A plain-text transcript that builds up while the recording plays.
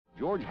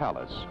George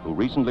Halas, who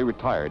recently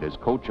retired as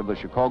coach of the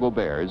Chicago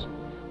Bears,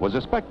 was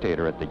a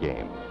spectator at the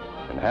game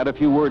and had a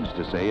few words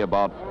to say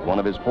about one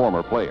of his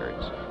former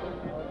players.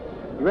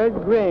 Red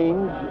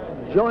Grange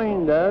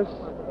joined us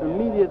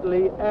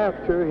immediately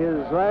after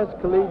his last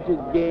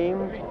collegiate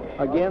game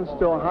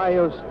against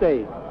Ohio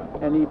State,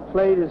 and he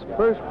played his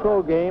first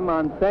pro game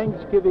on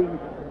Thanksgiving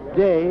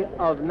Day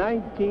of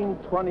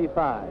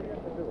 1925.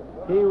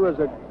 He was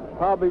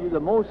probably the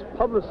most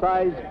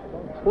publicized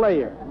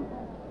player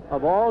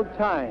of all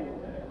time,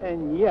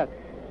 and yet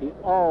he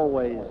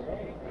always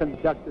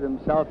conducted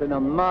himself in a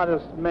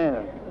modest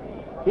manner.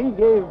 He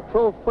gave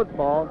pro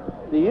football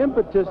the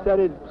impetus that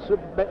it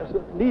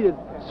needed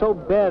so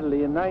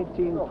badly in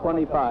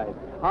 1925.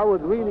 I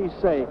would really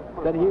say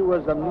that he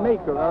was a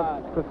maker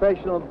of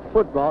professional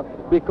football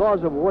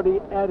because of what he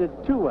added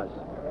to us.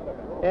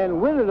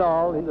 And with it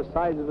all, the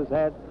size of his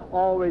hat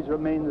always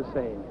remained the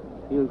same.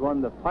 He was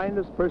one of the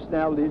finest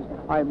personalities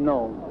I've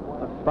known.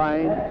 A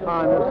fine,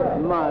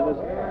 honest,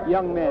 modest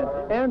young man.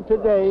 And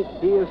today,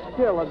 he is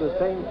still of the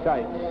same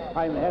type,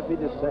 I'm happy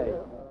to say.